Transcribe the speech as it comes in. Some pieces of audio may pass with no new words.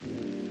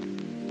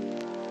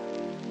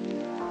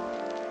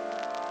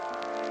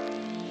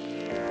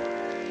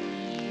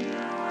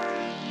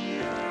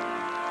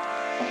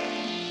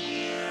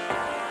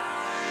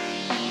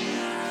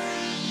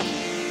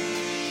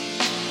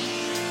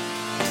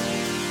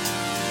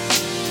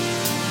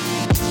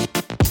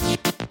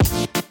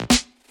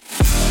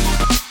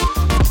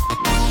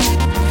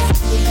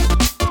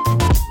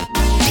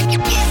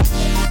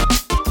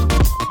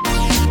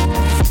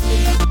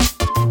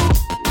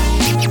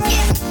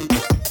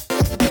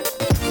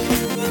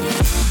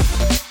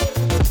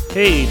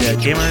Hey, Dad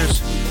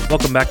Gamers.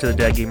 Welcome back to the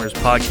Dad Gamers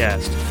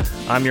podcast.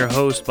 I'm your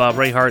host, Bob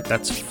Rayhart.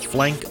 That's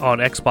Flank on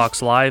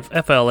Xbox Live,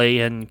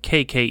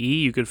 FLANKKE.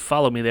 You could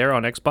follow me there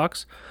on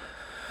Xbox.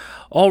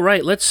 All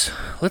right, let's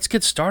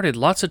get started.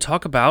 Lots to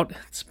talk about.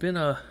 It's been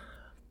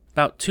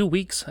about 2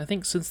 weeks, I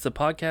think, since the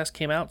podcast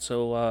came out,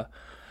 so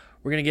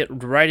we're going to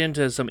get right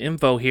into some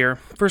info here.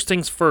 First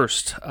things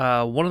first,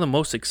 one of the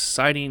most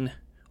exciting,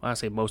 well, I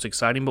say most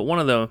exciting, but one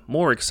of the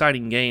more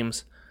exciting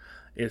games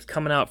is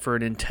coming out for a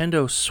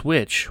Nintendo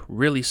Switch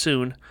really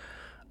soon.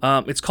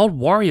 It's called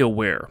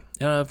WarioWare.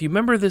 If you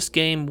remember this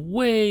game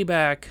way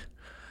back,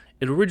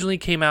 it originally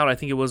came out, I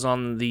think it was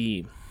on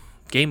the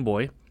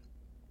Gameboy,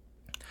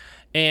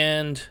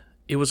 and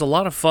it was a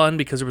lot of fun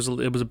because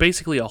it was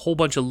basically a whole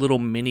bunch of little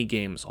mini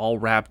games all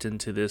wrapped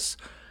into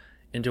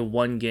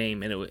one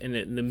game.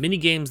 And the mini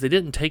games, they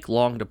didn't take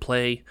long to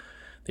play.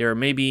 They were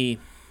maybe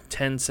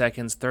 10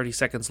 seconds, 30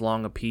 seconds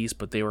long a piece,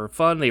 but they were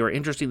fun, they were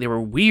interesting, they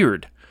were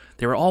weird.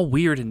 They were all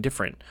weird and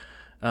different.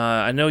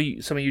 I know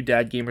some of you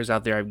dad gamers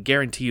out there, I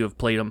guarantee you have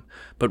played them,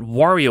 but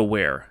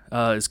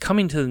WarioWare is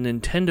coming to the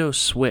Nintendo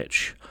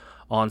Switch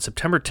on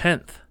September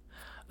 10th.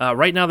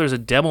 Right now there's a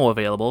demo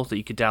available that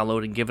you could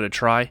download and give it a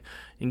try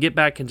and get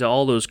back into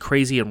all those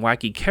crazy and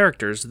wacky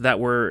characters that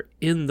were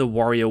in the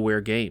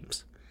WarioWare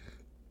games.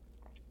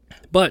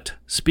 But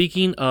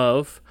speaking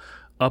of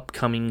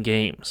upcoming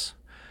games,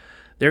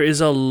 there is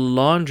a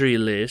laundry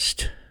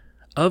list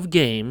of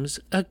games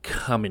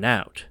coming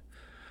out.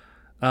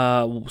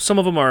 Some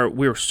of them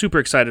we're super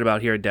excited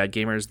about here at Dad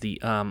Gamers. The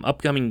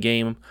upcoming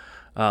game,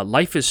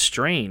 Life is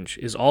Strange,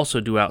 is also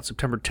due out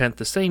September 10th,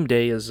 the same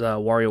day as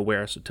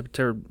WarioWare. So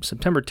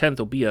September 10th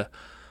will be a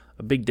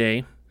big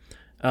day.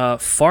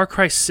 Far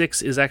Cry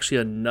 6 is actually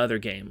another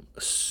game.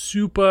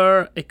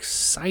 Super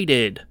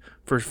excited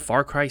for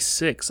Far Cry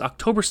 6.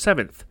 October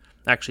 7th,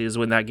 actually, is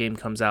when that game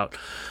comes out.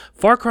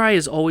 Far Cry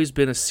has always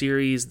been a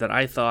series that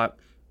I thought,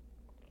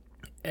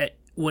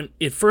 when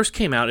it first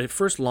came out, it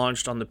first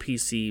launched on the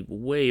PC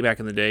way back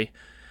in the day,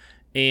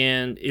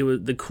 and it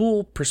was the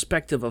cool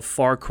perspective of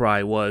Far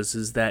Cry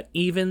is that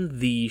even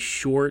the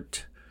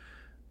short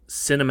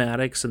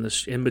cinematics and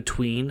the in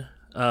between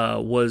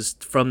was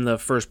from the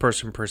first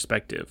person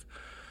perspective.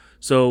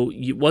 So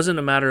it wasn't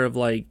a matter of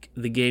like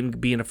the game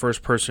being a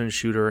first person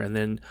shooter, and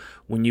then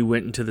when you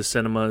went into the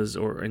cinemas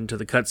or into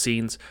the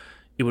cutscenes,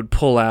 it would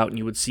pull out and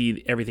you would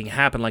see everything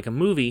happen like a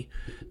movie.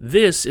 In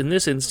this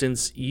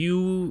instance,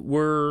 you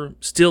were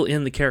still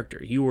in the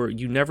character.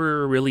 You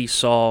never really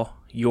saw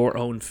your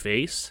own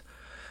face,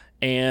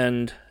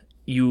 and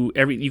you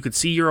could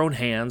see your own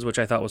hands, which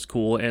I thought was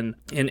cool, and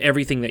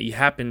everything that you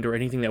happened or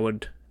anything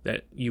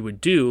that you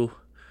would do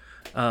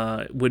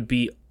would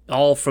be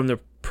all from the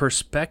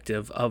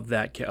perspective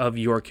of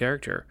your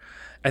character.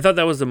 I thought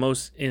that was the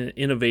most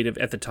innovative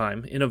at the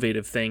time,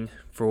 innovative thing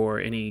for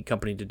any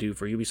company to do,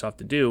 for Ubisoft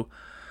to do.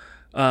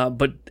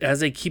 But as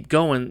they keep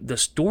going, the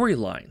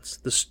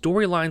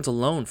storylines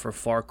alone for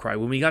Far Cry,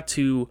 when we got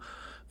to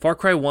Far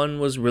Cry 1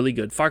 was really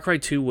good. Far Cry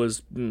 2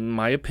 was, in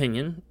my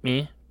opinion,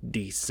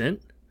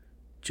 decent.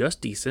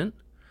 Just decent.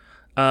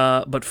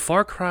 But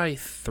Far Cry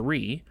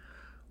 3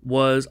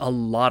 was a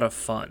lot of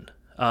fun.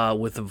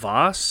 With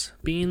Voss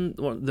being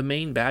the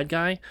main bad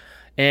guy.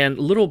 And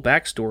little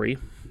backstory,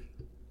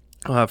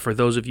 for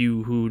those of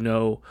you who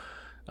know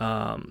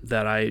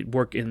that I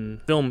work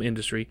in film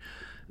industry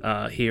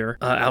here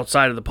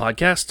outside of the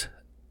podcast,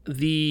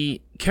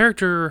 the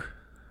character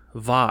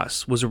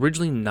Voss was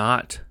originally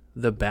not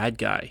the bad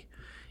guy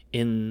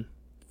in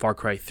Far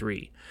Cry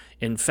 3.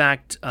 In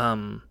fact,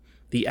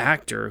 the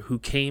actor who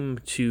came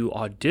to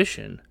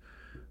audition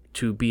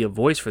to be a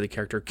voice for the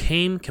character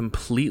came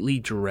completely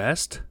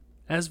dressed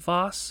as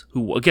Voss,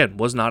 who again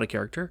was not a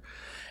character.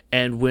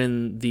 And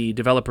when the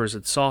developers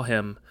had saw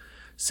him,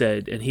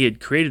 and he had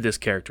created this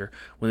character,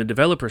 when the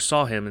developers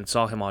saw him and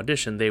saw him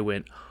audition, they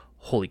went,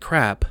 "Holy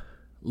crap,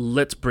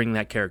 let's bring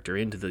that character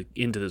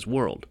into this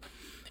world."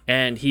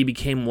 And he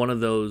became one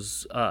of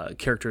those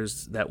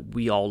characters that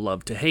we all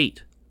love to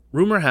hate.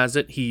 Rumor has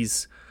it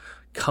he's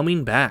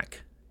coming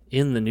back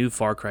in the new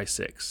Far Cry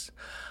 6.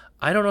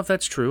 I don't know if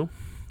that's true.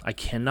 I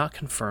cannot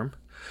confirm.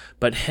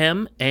 But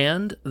him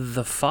and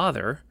the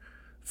father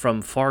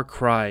from Far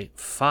Cry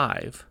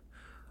 5,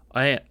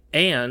 I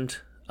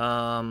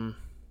can't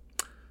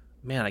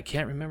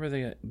remember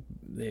the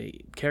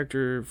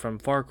character from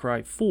Far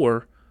Cry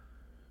 4,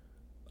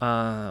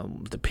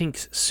 the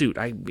pink suit.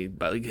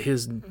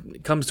 His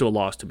comes to a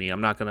loss to me,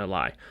 I'm not going to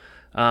lie.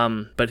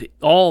 But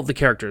all the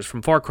characters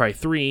from Far Cry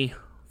 3,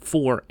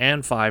 4,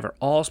 and 5 are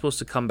all supposed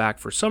to come back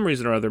for some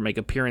reason or other, make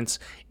appearance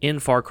in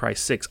Far Cry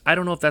 6. I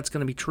don't know if that's going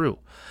to be true.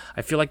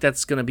 I feel like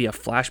that's going to be a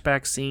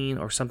flashback scene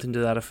or something to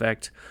that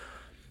effect.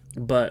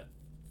 But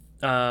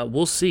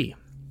we'll see.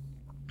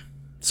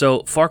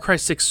 So Far Cry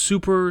 6,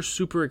 super,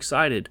 super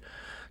excited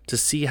to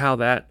see how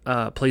that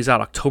plays out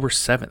October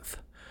 7th.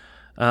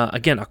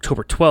 Again,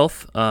 October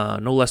 12th,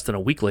 no less than a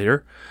week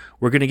later,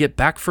 we're going to get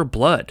Back 4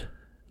 Blood.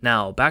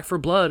 Now, Back 4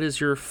 Blood is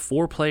your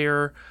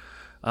 4-player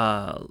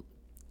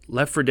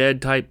Left 4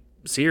 Dead type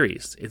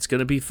series. It's going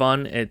to be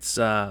fun. It's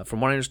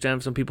from what I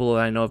understand, some people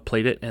that I know have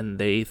played it and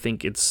they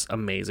think it's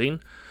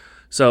amazing.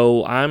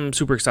 So I'm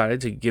super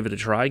excited to give it a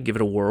try, give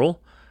it a whirl.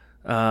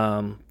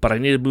 But I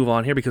need to move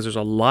on here because there's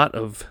a lot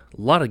of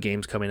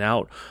games coming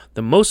out.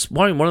 One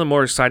of the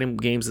more exciting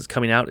games that's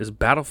coming out is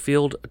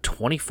Battlefield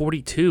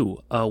 2042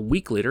 a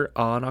week later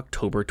on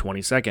October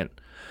 22nd.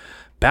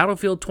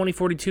 Battlefield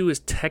 2042 is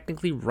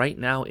technically right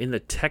now in the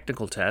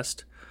technical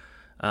test,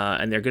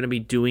 and they're going to be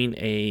doing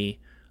a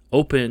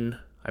open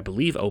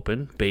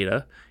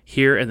beta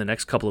here in the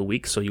next couple of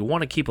weeks. So you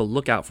want to keep a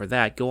lookout for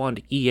that. Go on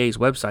to EA's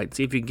website and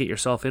see if you can get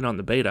yourself in on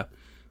the beta.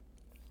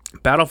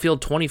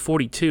 Battlefield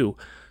 2042,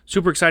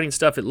 super exciting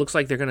stuff. It looks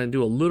like they're going to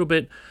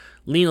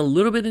lean a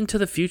little bit into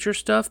the future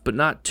stuff, but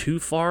not too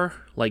far,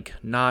 like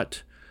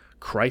not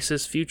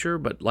Crisis future,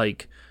 but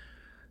like,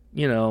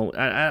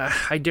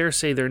 I dare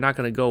say they're not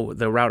going to go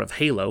the route of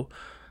Halo,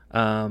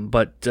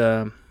 but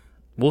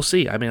we'll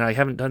see. I mean, I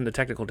haven't done the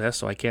technical test,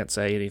 so I can't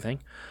say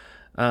anything.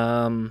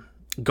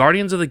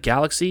 Guardians of the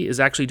Galaxy is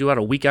actually due out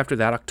a week after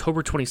that,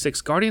 October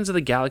 26th. Guardians of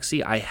the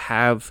Galaxy I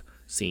have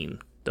seen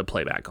the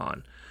playback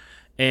on,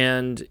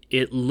 and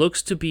it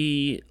looks to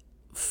be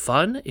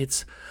fun.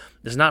 It's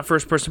not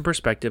first-person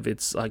perspective.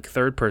 It's like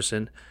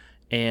third-person,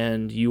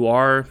 and you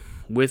are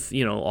with,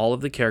 all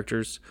of the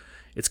characters.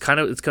 It's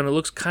going to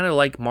look kind of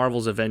like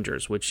Marvel's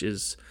Avengers, which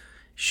is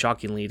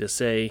shockingly to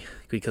say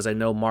because I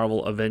know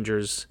Marvel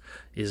Avengers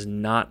is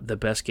not the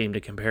best game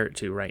to compare it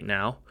to right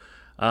now.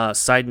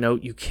 Side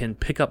note, you can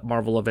pick up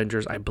Marvel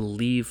Avengers, I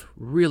believe,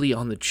 really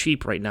on the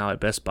cheap right now at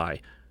Best Buy.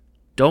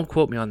 Don't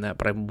quote me on that,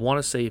 but I want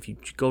to say if you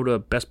go to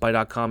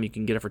bestbuy.com, you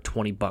can get it for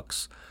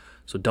 $20.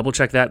 So double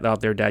check that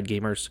out there, Dad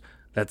Gamers.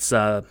 That's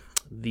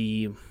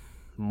the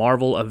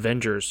Marvel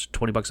Avengers,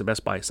 $20 at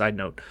Best Buy, side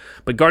note.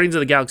 But Guardians of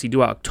the Galaxy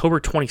due out October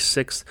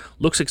 26th.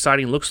 Looks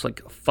exciting, looks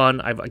like fun.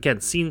 I've, again,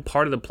 seen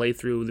part of the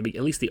playthrough,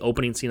 at least the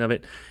opening scene of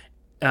it.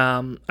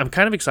 I'm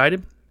kind of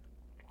excited.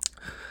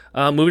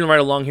 Moving right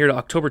along here to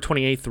October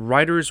 28th,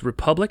 Riders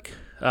Republic.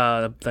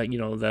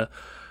 The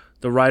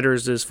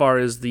riders as far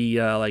as the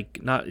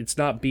it's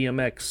not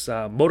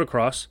BMX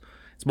motocross.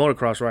 It's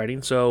motocross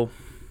riding. So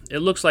it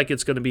looks like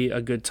it's going to be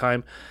a good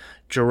time.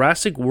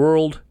 Jurassic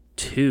World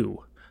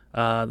 2.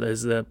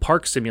 There's the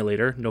park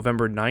simulator,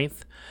 November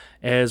 9th,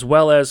 as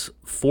well as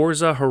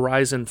Forza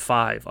Horizon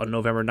 5 on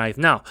November 9th.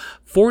 Now,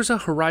 Forza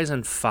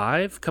Horizon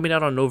 5 coming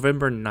out on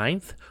November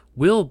 9th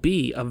will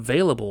be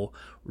available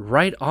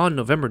right on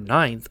November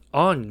 9th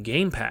on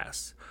Game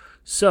Pass.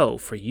 So,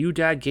 for you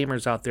dad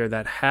gamers out there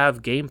that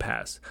have Game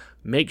Pass,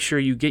 make sure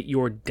you get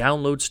your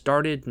download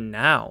started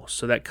now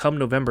so that come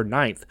November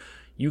 9th,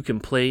 you can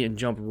play and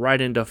jump right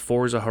into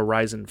Forza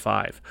Horizon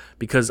 5.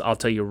 Because I'll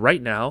tell you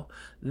right now,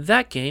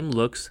 that game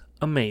looks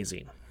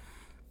amazing.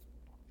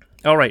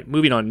 Alright,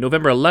 moving on.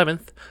 November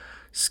 11th,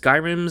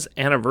 Skyrim's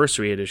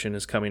Anniversary Edition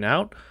is coming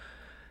out.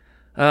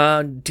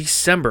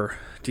 December.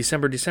 We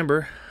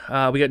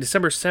got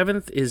December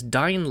 7th is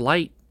Dying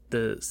Light,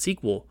 the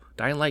sequel,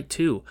 Dying Light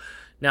 2.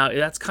 Now,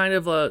 that's kind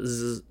of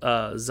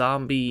a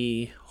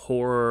zombie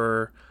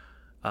horror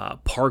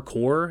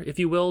parkour, if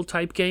you will,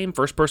 type game.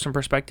 First-person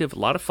perspective. A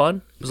lot of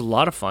fun. It was a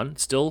lot of fun.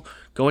 Still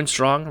going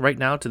strong right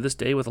now to this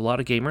day with a lot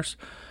of gamers.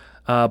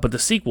 But the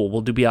sequel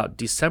will be out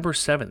December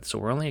 7th, so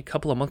we're only a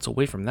couple of months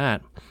away from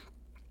that.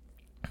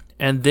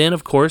 And then,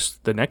 of course,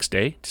 the next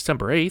day,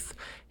 December 8th,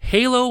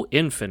 Halo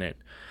Infinite.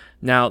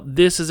 Now,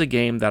 this is a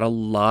game that a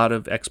lot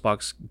of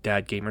Xbox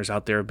dad gamers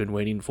out there have been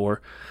waiting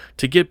for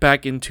to get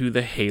back into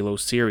the Halo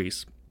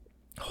series.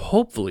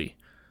 Hopefully,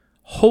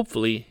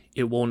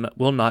 it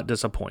will not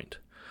disappoint.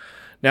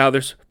 Now,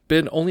 there's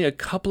been only a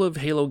couple of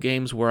Halo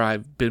games where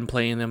I've been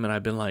playing them and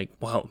I've been like,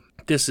 well,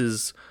 this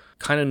is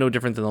kind of no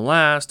different than the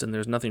last, and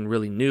there's nothing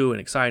really new and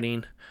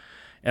exciting.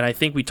 And I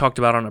think we talked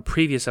about on a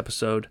previous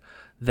episode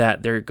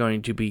that they're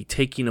going to be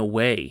taking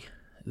away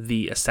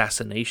the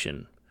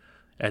assassination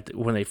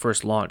when they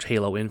first launch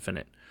Halo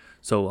Infinite.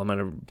 So I'm going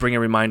to bring a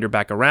reminder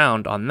back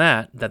around on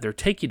that they're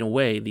taking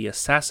away the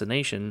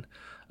assassination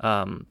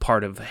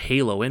part of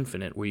Halo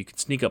Infinite, where you can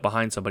sneak up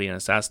behind somebody and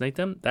assassinate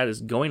them. That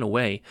is going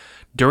away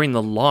during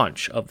the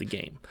launch of the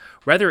game.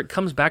 Whether it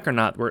comes back or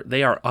not,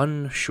 they are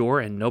unsure,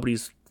 and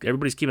everybody's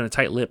keeping a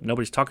tight lip.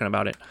 Nobody's talking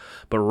about it.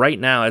 But right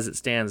now, as it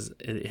stands,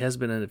 it has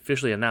been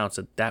officially announced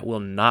that will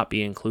not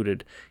be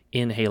included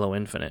in Halo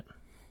Infinite.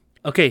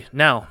 Okay,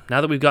 now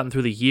that we've gotten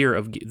through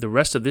the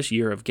rest of this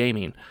year of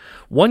gaming,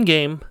 one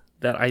game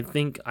that I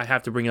think I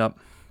have to bring up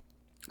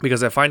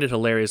because I find it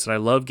hilarious and I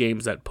love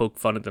games that poke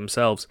fun at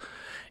themselves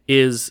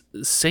is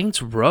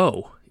Saints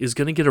Row is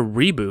going to get a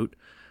reboot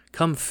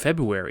come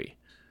February.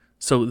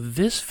 So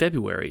this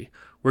February,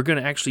 we're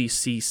going to actually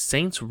see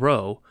Saints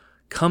Row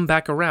come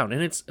back around.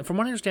 And it's, from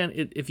what I understand,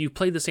 if you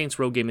played the Saints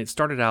Row game, it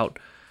started out,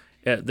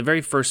 the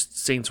very first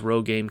Saints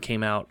Row game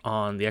came out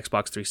on the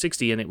Xbox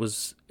 360, and it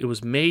was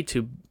made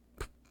to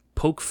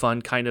poke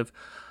fun kind of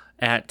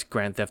at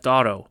Grand Theft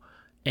Auto.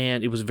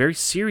 And it was a very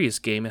serious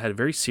game. It had a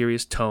very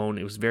serious tone.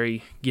 It was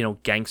very,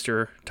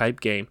 gangster type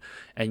game.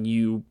 And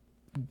you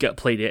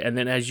played it. And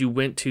then as you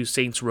went to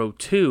Saints Row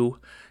 2,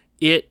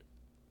 it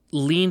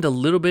leaned a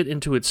little bit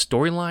into its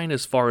storyline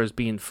as far as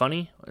being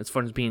funny, as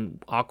far as being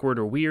awkward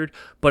or weird,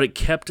 but it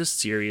kept a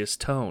serious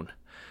tone.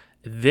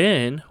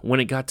 Then, when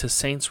it got to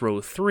Saints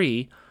Row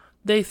 3,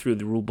 they threw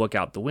the rulebook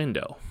out the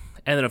window.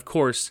 And then, of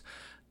course,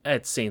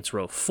 at Saints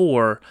Row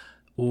 4,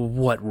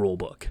 what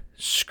rulebook?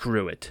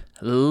 Screw it.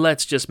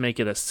 Let's just make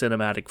it a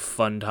cinematic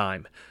fun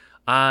time.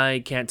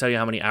 I can't tell you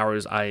how many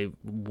hours I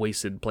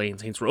wasted playing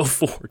Saints Row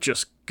 4,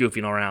 just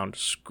goofing around,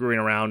 screwing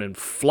around, and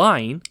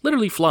flying,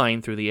 literally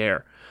flying through the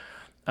air.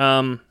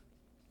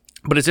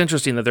 But it's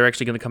interesting that they're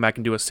actually going to come back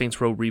and do a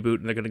Saints Row reboot,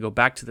 and they're going to go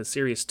back to the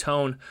serious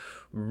tone.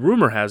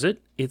 Rumor has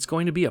it, it's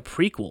going to be a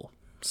prequel.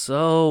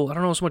 So, I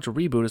don't know so much a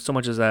reboot as so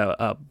much as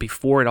a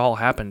before it all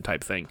happened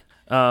type thing.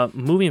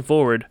 Moving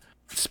forward,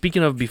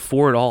 speaking of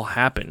before it all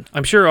happened,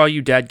 I'm sure all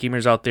you dad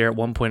gamers out there at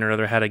one point or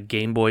another had a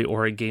Game Boy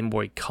or a Game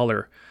Boy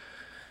Color.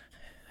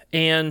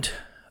 And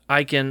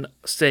I can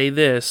say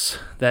this,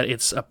 that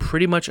it's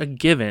pretty much a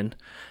given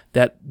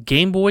that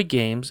Game Boy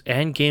games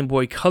and Game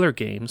Boy Color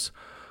games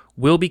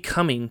will be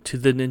coming to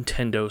the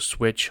Nintendo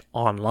Switch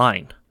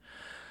Online.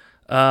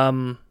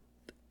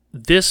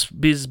 This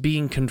is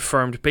being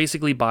confirmed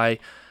basically by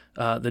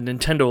the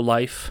Nintendo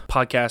Life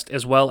podcast,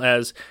 as well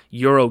as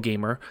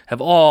Eurogamer,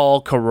 have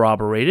all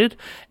corroborated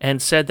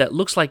and said that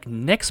looks like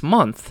next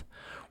month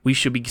we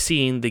should be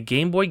seeing the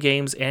Game Boy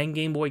games and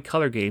Game Boy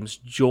Color games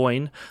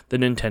join the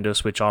Nintendo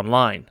Switch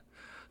Online.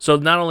 So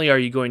not only are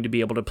you going to be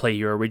able to play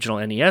your original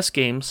NES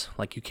games,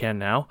 like you can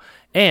now,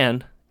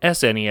 and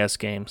SNES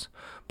games,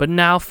 but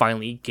now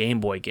finally Game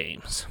Boy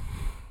games.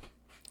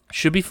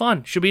 Should be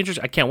fun. Should be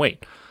interesting. I can't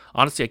wait.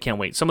 Honestly, I can't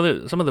wait. Some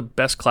of the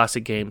best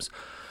classic games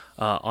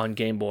on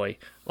Game Boy,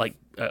 like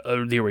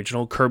the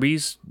original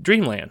Kirby's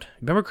Dream Land.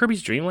 Remember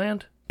Kirby's Dream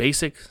Land?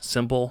 Basic,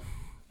 simple,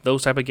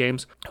 those type of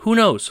games. Who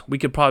knows? We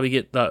could probably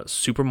get the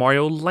Super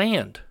Mario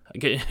Land.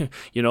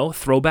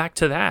 Throwback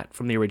to that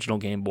from the original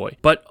Game Boy.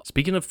 But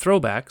speaking of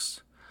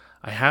throwbacks,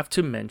 I have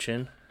to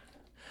mention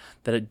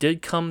that it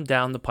did come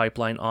down the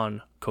pipeline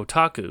on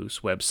Kotaku's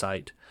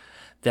website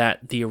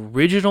that the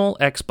original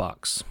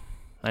Xbox,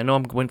 I know I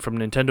went from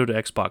Nintendo to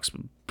Xbox,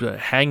 but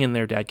hang in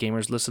there, dad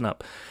gamers, listen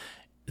up.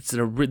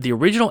 The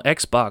original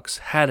Xbox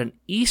had an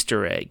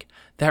Easter egg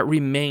that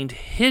remained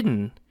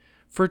hidden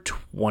for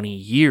 20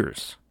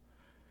 years.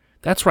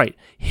 That's right,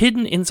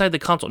 hidden inside the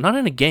console, not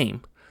in a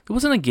game. It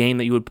wasn't a game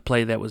that you would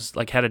play that was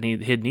like had a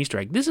hidden Easter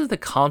egg. This is the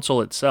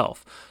console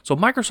itself. So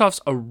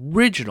Microsoft's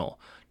original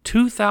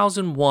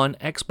 2001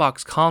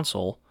 Xbox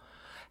console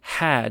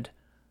had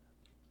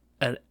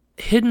a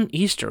hidden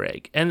Easter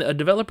egg. And a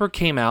developer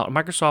came out,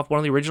 Microsoft, one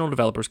of the original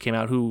developers came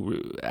out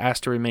who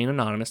asked to remain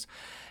anonymous,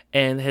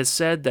 and has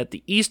said that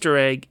the Easter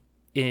egg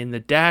in the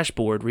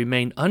dashboard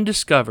remained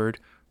undiscovered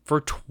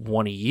for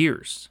 20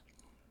 years.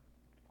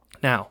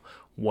 Now,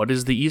 what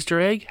is the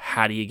Easter egg?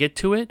 How do you get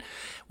to it?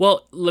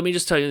 Well, let me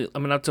just tell you,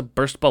 I'm not to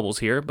burst bubbles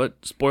here,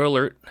 but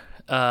spoiler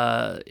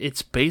alert,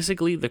 it's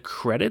basically the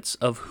credits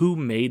of who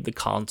made the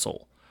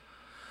console.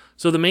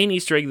 So the main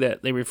Easter egg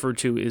that they refer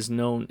to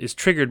is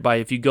triggered by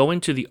if you go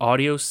into the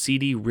audio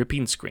CD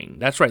ripping screen.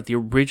 That's right, the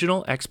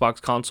original Xbox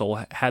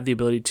console had the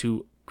ability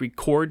to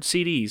record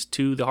CDs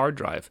to the hard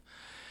drive.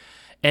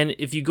 And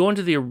if you go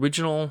into the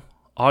original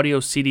audio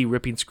CD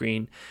ripping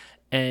screen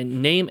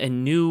and name a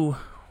new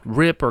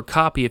rip or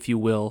copy, if you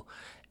will,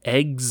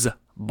 eggs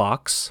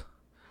box,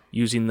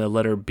 using the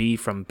letter B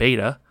from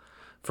beta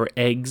for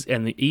eggs,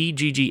 and the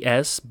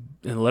EGGS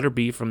and the letter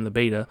B from the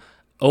beta,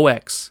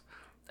 OX.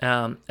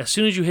 As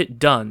soon as you hit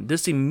done,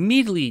 this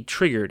immediately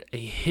triggered a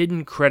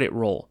hidden credit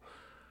roll,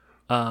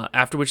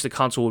 after which the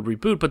console would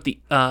reboot. But the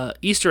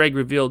Easter egg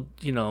revealed,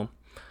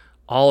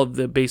 all of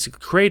the basic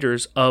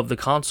creators of the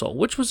console,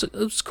 which was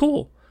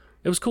cool.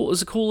 It was cool. It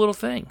was a cool little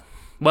thing.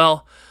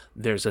 Well,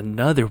 there's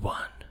another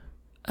one.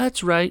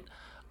 That's right,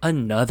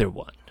 another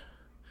one.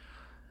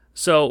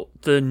 So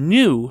the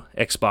new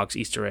Xbox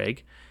Easter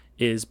egg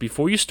is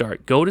before you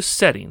start, go to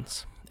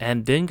settings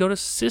and then go to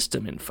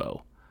system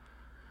info.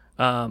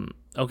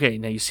 Okay,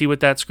 now you see what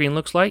that screen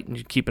looks like, and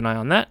you keep an eye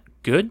on that.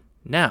 Good.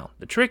 Now,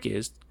 the trick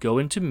is go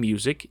into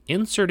music,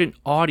 insert an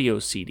audio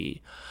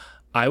CD.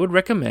 I would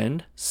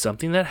recommend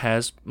something that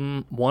has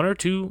one or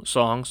two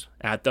songs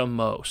at the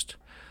most.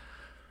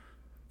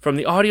 From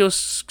the audio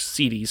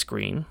CD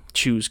screen,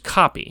 choose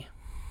copy.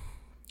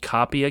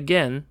 Copy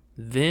again,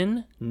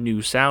 then new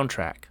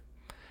soundtrack.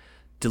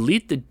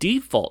 Delete the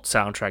default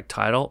soundtrack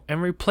title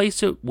and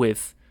replace it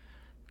with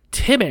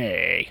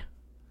Timmy.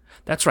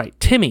 That's right,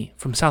 Timmy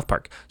from South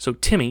Park. So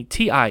Timmy,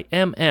 Timmy,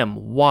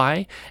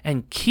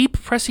 and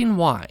keep pressing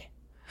Y.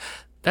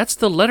 That's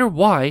the letter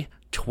Y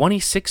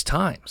 26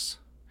 times.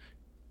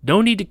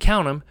 No need to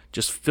count them,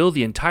 just fill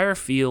the entire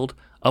field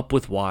up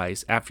with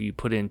Y's after you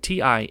put in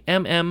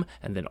TIMM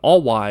and then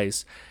all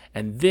Y's,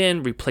 and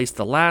then replace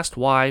the last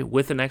Y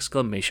with an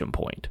exclamation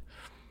point.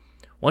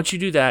 Once you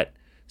do that,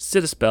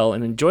 sit a spell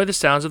and enjoy the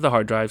sounds of the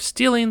hard drive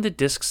stealing the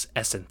disk's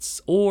essence,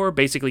 or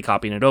basically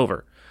copying it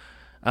over.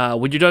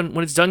 When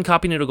it's done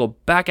copying, it'll go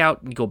back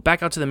out. You go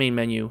back out to the main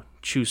menu,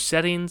 choose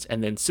settings,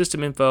 and then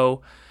system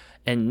info,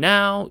 and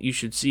now you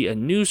should see a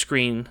new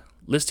screen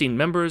listing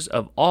members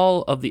of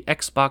all of the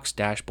Xbox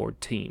dashboard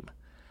team.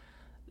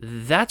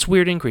 That's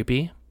weird and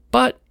creepy,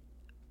 but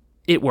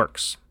it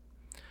works.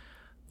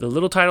 The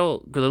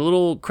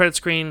little credit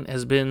screen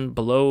has been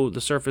below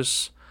the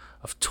surface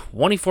of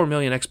 24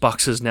 million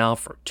Xboxes now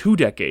for 2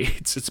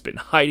 decades. It's been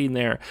hiding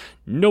there.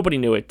 Nobody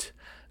knew it.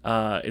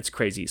 It's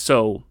crazy.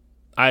 So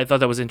I thought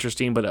that was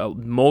interesting, but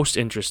most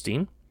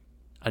interesting,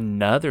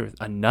 another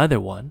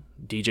one,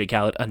 DJ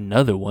Khaled,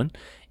 another one.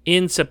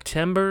 In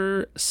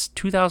September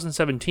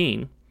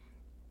 2017,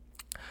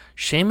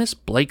 Seamus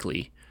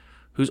Blakely,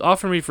 who's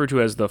often referred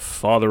to as the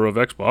father of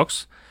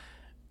Xbox,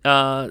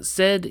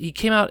 said he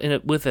came out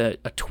with a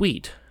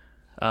tweet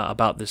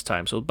about this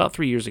time, so about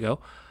 3 years ago,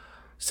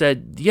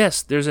 said,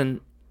 yes, there's an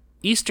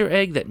Easter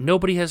egg that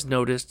nobody has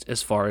noticed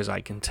as far as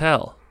I can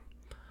tell.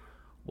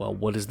 Well,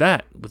 what is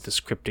that with this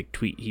cryptic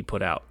tweet he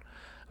put out?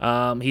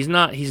 He's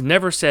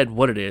never said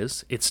what it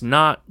is. It's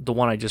not the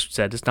one I just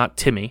said. It's not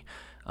Timmy.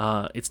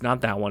 It's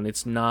not that one.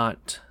 It's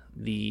not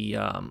the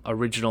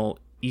original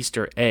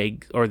Easter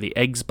egg or the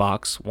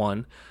Xbox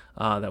one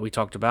that we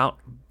talked about.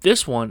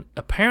 This one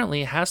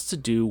apparently has to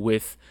do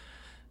with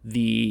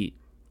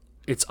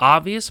it's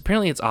obvious.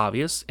 Apparently it's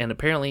obvious, and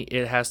apparently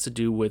it has to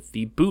do with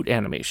the boot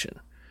animation.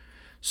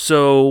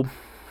 So,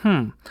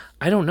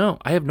 I don't know.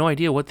 I have no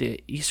idea what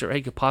the Easter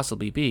egg could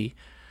possibly be.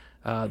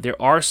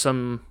 There are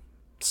some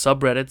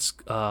subreddits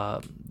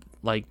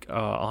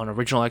on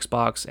original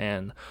Xbox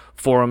and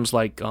forums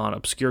like on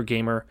Obscure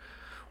Gamer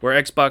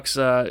where Xbox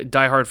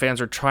diehard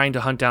fans are trying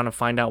to hunt down and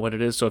find out what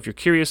it is. So if you're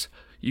curious,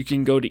 you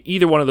can go to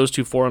either one of those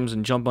two forums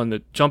and jump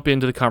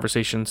into the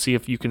conversation, see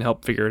if you can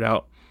help figure it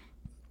out.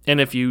 And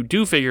if you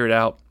do figure it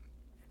out,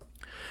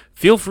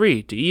 feel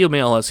free to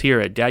email us here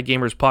at Dad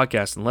Gamers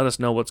Podcast and let us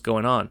know what's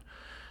going on.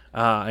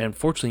 I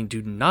unfortunately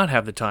do not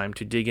have the time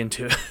to dig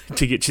into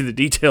to get to the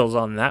details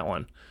on that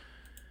one.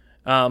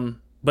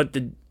 But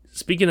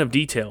speaking of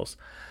details,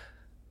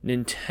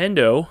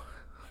 Nintendo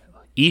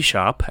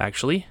eShop,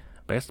 actually,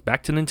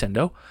 back to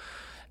Nintendo,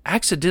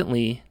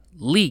 accidentally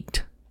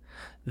leaked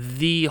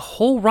the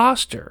whole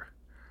roster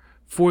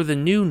for the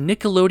new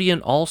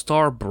Nickelodeon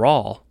Allstar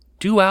Brawl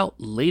due out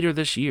later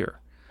this year.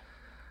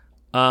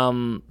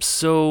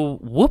 So,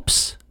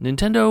 whoops,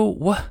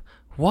 Nintendo,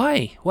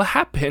 why? What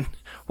happened?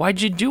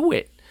 Why'd you do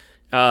it?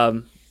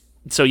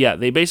 So yeah,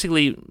 they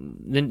basically,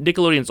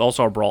 Nickelodeon's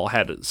All-Star Brawl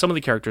had some of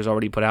the characters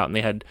already put out,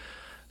 and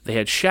they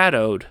had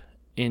shadowed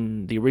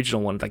in the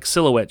original one, like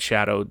silhouette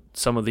shadowed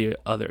some of the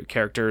other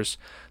characters,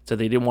 so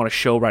they didn't want to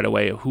show right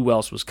away who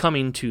else was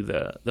coming to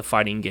the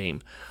fighting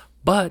game.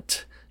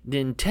 But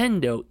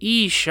Nintendo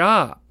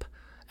eShop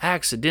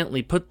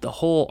accidentally put the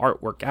whole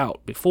artwork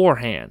out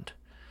beforehand.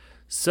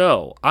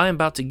 So I'm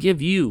about to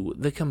give you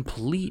the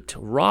complete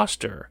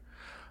roster,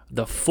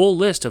 the full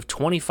list of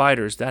 20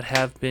 fighters that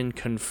have been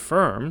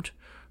confirmed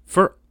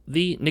for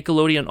the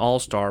Nickelodeon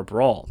All-Star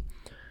Brawl.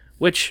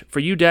 Which, for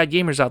you dad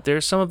gamers out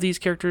there, some of these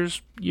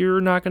characters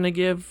you're not going to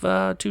give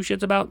two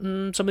shits about,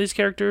 and some of these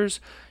characters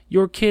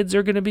your kids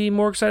are going to be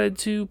more excited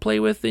to play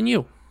with than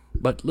you.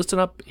 But listen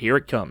up, here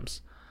it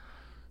comes.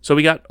 So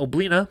we got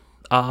Oblina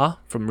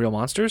from Real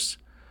Monsters,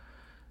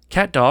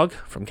 Cat Dog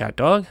from Cat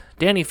Dog,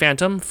 Danny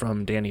Phantom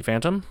from Danny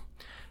Phantom,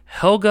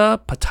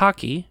 Helga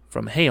Pataki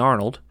from Hey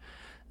Arnold,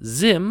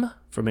 Zim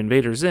from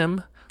Invader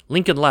Zim,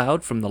 Lincoln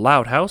Loud from The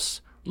Loud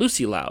House,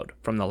 Lucy Loud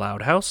from The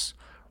Loud House,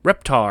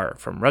 Reptar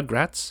from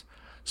Rugrats,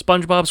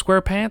 SpongeBob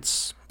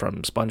SquarePants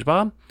from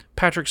SpongeBob,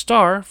 Patrick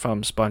Star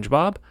from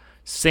SpongeBob,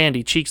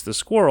 Sandy Cheeks the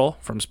Squirrel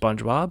from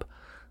SpongeBob,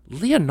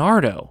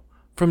 Leonardo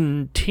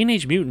from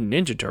Teenage Mutant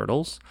Ninja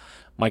Turtles,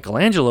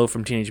 Michelangelo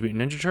from Teenage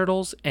Mutant Ninja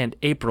Turtles, and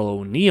April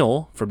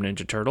O'Neil from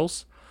Ninja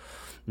Turtles,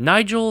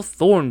 Nigel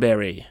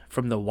Thornberry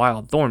from the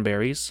Wild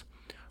Thornberries,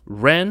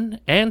 Ren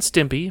and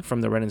Stimpy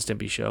from the Ren and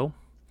Stimpy Show,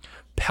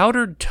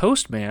 Powdered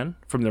Toast Man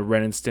from the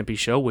Ren and Stimpy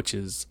Show, which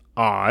is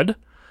odd,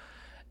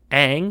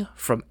 Aang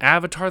from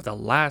Avatar The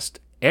Last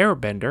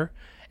Airbender,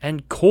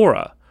 and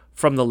Korra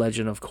from The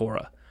Legend of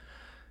Korra.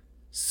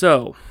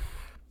 So,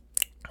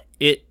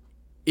 it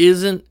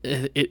isn't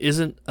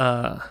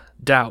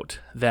doubt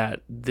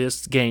that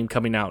this game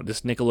coming out,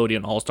 this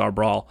Nickelodeon All-Star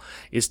Brawl,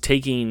 is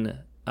taking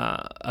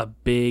a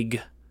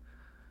big,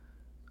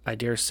 I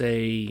dare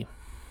say,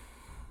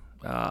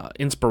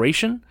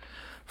 inspiration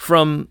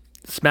from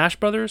Smash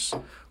Brothers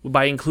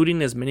by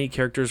including as many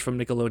characters from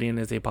Nickelodeon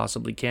as they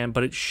possibly can.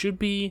 But it should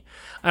be,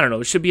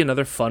 it should be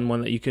another fun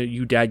one that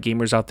you dad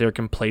gamers out there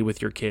can play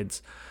with your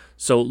kids.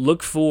 So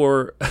look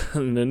for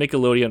the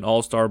Nickelodeon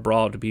All-Star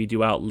Brawl to be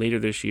due out later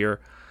this year.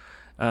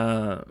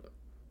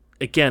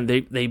 Again,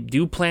 they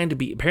do plan to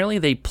be, apparently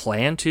they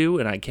plan to,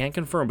 and I can't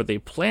confirm, but they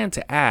plan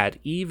to add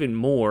even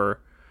more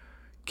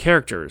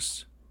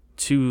characters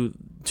to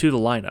the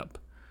lineup.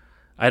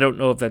 I don't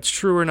know if that's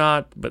true or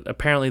not, but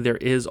apparently there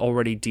is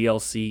already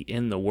DLC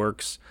in the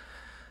works.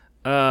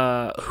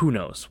 Who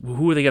knows?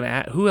 Who are they going to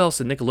add? Who else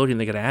in Nickelodeon are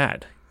they going to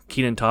add?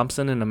 Kenan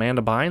Thompson and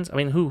Amanda Bynes? I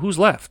mean, who's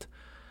left?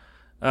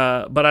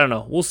 But I don't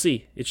know. We'll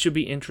see. It should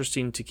be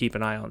interesting to keep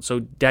an eye on. So,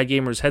 Dad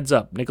Gamers, heads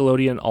up.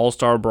 Nickelodeon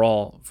All-Star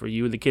Brawl for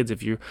you and the kids.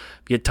 If you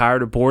get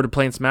tired or bored of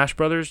playing Smash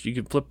Brothers, you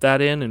can flip that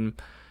in and,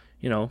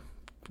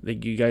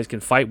 you guys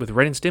can fight with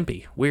Ren and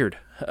Stimpy. Weird.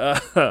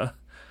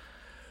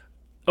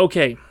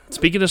 Okay.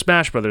 Speaking of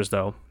Smash Brothers,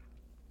 though,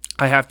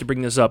 I have to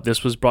bring this up.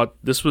 This was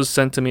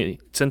sent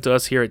to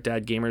us here at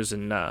Dad Gamers,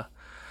 and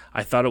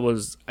I thought it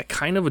was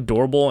kind of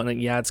adorable, and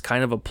it's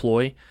kind of a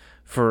ploy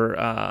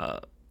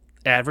for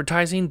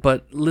advertising,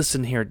 but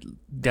listen here,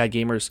 Dad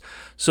Gamers.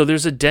 So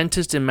there's a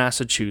dentist in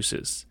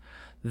Massachusetts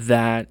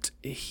that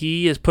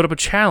he has put up a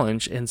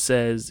challenge and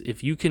says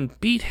if you can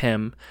beat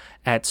him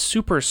at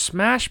Super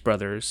Smash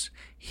Brothers,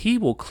 he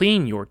will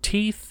clean your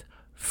teeth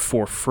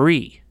for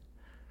free.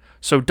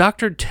 So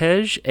Dr.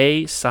 Tej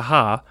A.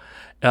 Saha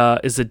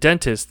is a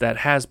dentist that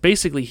has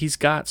he's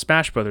got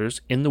Smash Brothers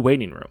in the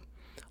waiting room,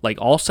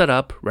 like all set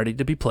up, ready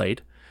to be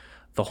played,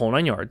 the whole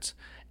 9 yards.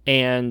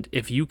 And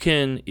if you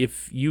can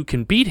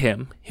beat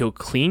him, he'll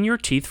clean your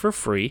teeth for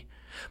free.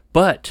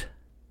 But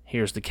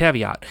here's the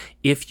caveat: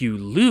 if you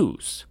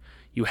lose,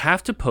 you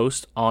have to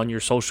post on your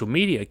social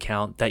media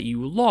account that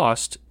you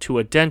lost to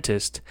a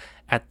dentist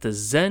at the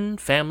Zen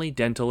Family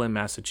Dental in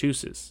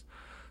Massachusetts.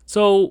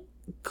 So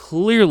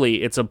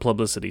clearly, it's a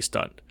publicity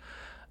stunt,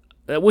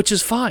 which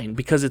is fine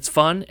because it's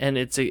fun and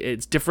it's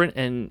different.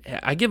 And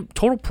I give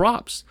total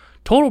props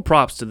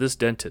to this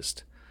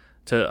dentist,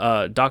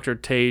 to Dr.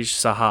 Tej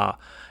Saha,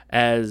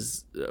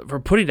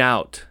 for putting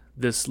out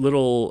this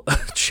little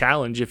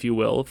challenge, if you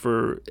will,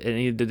 for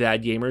any of the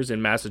Dad Gamers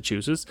in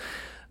Massachusetts.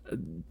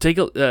 Take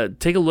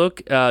a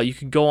look. You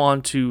can go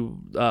on to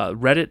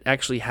Reddit.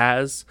 Actually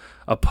has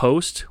a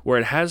post where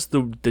it has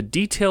the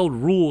detailed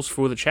rules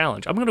for the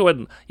challenge. I'm gonna go ahead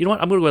and I'm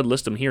gonna go ahead and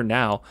list them here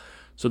now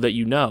so that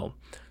you know.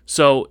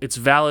 So it's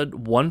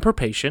valid 1 per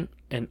patient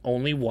and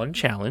only 1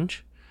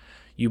 challenge.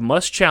 You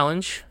must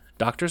challenge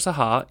Dr.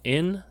 Saha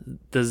in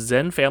the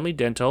Zen Family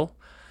Dental.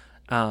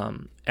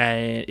 And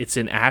it's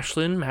in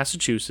Ashland,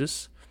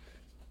 Massachusetts.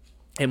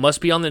 It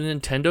must be on the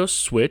Nintendo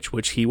Switch,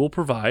 which he will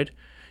provide.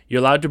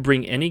 You're allowed to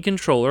bring any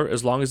controller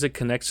as long as it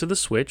connects to the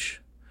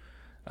Switch,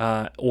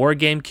 or a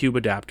GameCube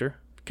adapter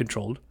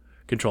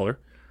controller.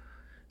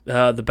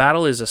 The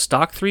battle is a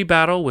stock 3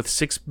 battle with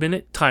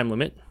 6-minute time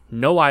limit.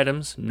 No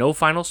items, no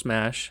final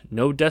smash,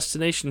 no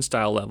destination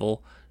style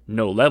level,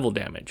 no level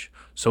damage.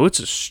 So it's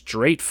a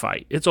straight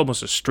fight. It's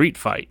almost a street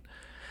fight.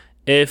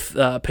 If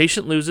a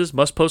patient loses,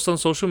 must post on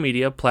social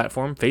media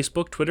platform,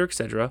 Facebook, Twitter,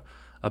 etc.,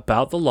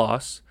 about the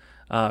loss.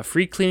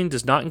 Free cleaning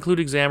does not include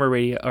exam or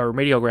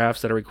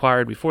radiographs that are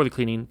required before the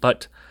cleaning,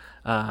 but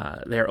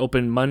they're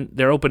open.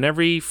 They're open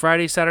every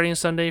Friday, Saturday, and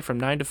Sunday from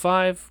 9 to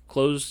 5,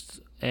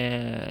 closed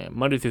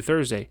Monday through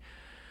Thursday.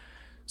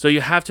 So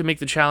you have to make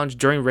the challenge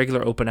during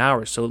regular open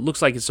hours. So it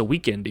looks like it's a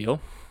weekend deal.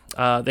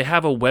 They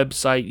have a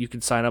website. You can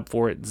sign up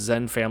for it,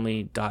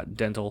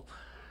 zenfamily.dental.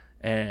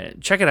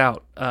 And check it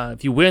out.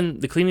 If you win,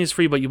 the cleaning is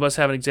free, but you must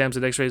have an exams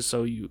and x-rays.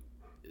 So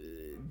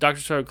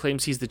Dr. Starr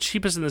claims he's the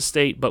cheapest in the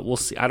state, but we'll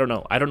see. I don't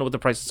know what the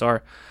prices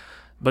are.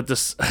 But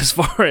this, as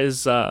far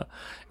as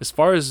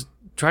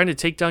trying to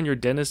take down your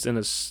dentist in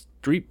a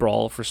street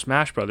brawl for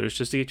Smash Brothers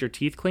just to get your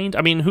teeth cleaned,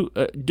 I mean,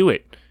 do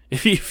it.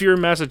 If you're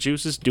in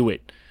Massachusetts, do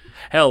it.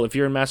 Hell, if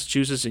you're in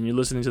Massachusetts and you're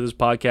listening to this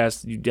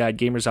podcast, you Dad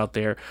Gamers out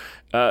there,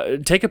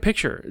 take a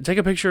picture. Take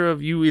a picture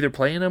of you either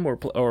playing them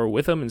or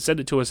with them and send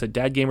it to us at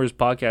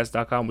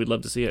dadgamerspodcast.com. We'd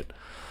love to see it.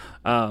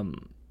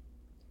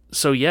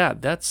 So yeah,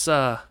 that's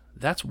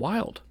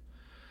wild.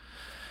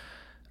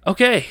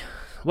 Okay,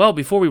 well,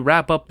 before we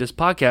wrap up this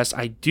podcast,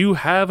 I do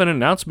have an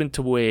announcement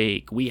to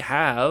make. We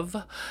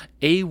have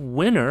a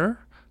winner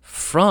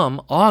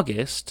from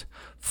August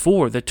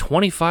for the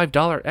 $25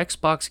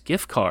 Xbox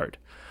gift card.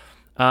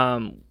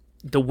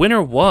 The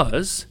winner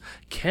was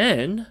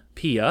Ken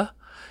Pia.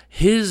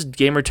 His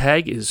gamer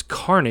tag is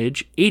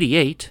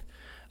Carnage88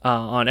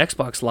 on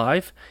Xbox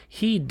Live.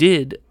 He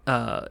did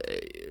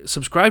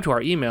subscribe to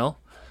our email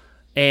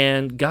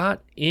and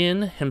got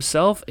in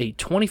himself a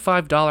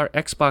 $25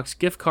 Xbox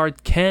gift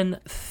card. Ken,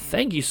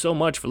 thank you so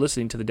much for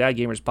listening to the Dad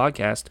Gamers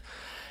podcast.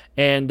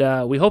 And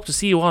we hope to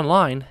see you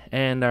online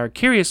and are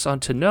curious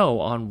to know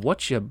on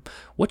what you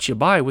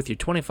buy with your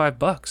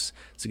 $25.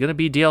 Is it going to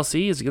be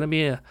DLC? Is it going to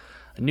be a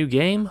new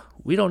game?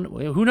 We don't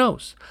know. Who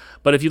knows?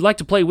 But if you'd like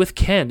to play with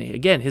Ken,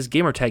 again, his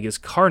gamer tag is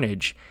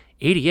Carnage88,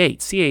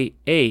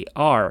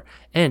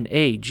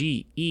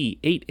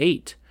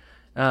 CARNAGE88.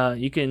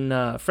 You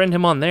can friend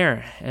him on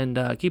there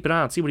and keep an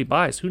eye on, see what he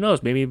buys. Who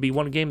knows? Maybe it'd be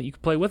one game that you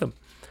could play with him.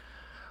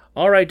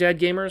 All right, Dad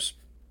Gamers.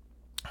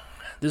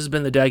 This has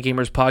been the Dad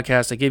Gamers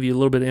podcast. I gave you a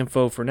little bit of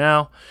info for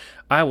now.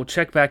 I will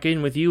check back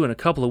in with you in a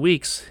couple of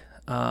weeks,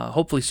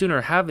 hopefully sooner,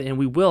 and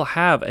we will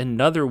have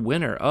another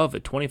winner of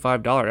a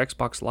 $25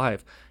 Xbox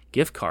Live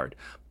gift card.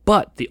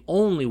 But the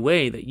only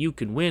way that you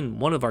can win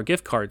one of our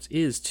gift cards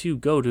is to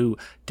go to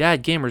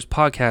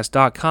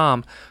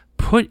dadgamerspodcast.com,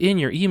 put in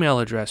your email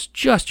address,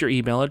 just your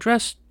email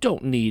address,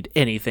 don't need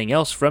anything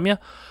else from you.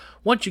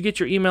 Once you get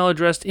your email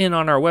address in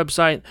on our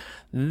website,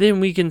 then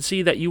we can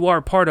see that you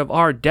are part of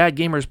our Dad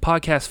Gamers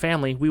podcast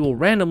family. We will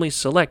randomly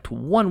select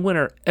one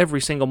winner every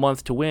single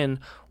month to win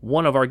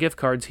one of our gift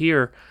cards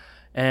here.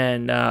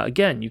 And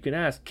again, you can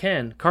ask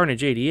Ken,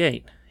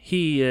 Carnage88.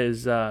 He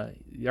is our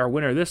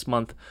winner this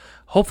month.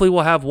 Hopefully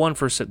we'll have one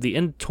for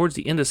towards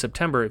the end of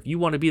September. If you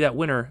want to be that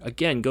winner,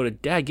 again, go to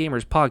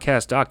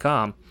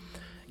dadgamerspodcast.com.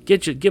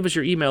 Give us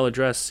your email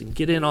address and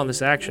get in on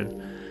this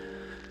action.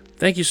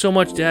 Thank you so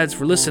much, Dads,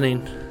 for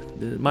listening.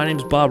 My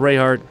name's Bob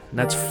Rayhart, and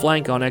that's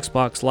Flank on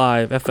Xbox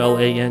Live,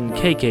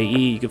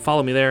 FLANKKE. You can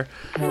follow me there.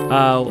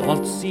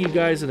 I'll see you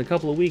guys in a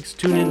couple of weeks.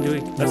 Tune in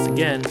to us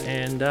again,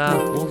 and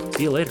we'll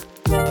see you later.